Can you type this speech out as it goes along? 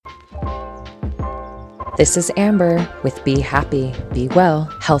This is Amber with Be Happy, Be Well,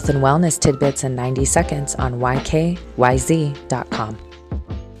 health and wellness tidbits in 90 seconds on YKYZ.com.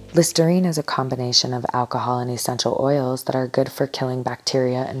 Listerine is a combination of alcohol and essential oils that are good for killing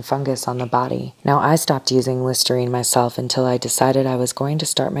bacteria and fungus on the body. Now, I stopped using Listerine myself until I decided I was going to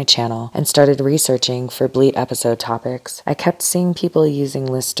start my channel and started researching for Bleat episode topics. I kept seeing people using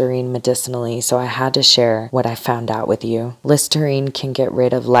Listerine medicinally, so I had to share what I found out with you. Listerine can get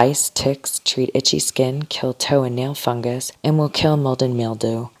rid of lice, ticks, treat itchy skin, kill toe and nail fungus, and will kill mold and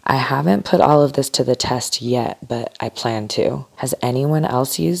mildew. I haven't put all of this to the test yet, but I plan to. Has anyone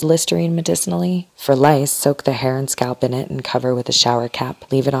else used Listerine medicinally? For lice, soak the hair and scalp in it and cover with a shower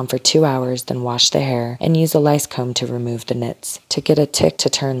cap. Leave it on for 2 hours, then wash the hair and use a lice comb to remove the nits. To get a tick to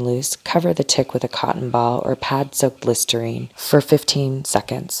turn loose, cover the tick with a cotton ball or pad soaked Listerine for 15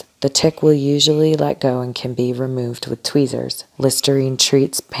 seconds. The tick will usually let go and can be removed with tweezers. Listerine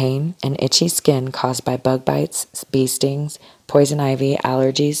treats pain and itchy skin caused by bug bites, bee stings, poison ivy,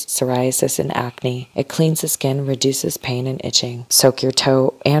 allergies, psoriasis, and acne. It cleans the skin, reduces pain and itching. Soak your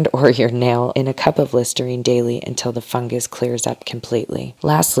toe and or your nail in a cup of Listerine daily until the fungus clears up completely.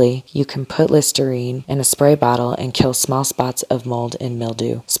 Lastly, you can put Listerine in a spray bottle and kill small spots of mold and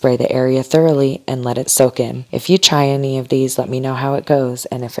mildew. Spray the area thoroughly and let it soak in. If you try any of these, let me know how it goes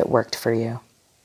and if it worked for you.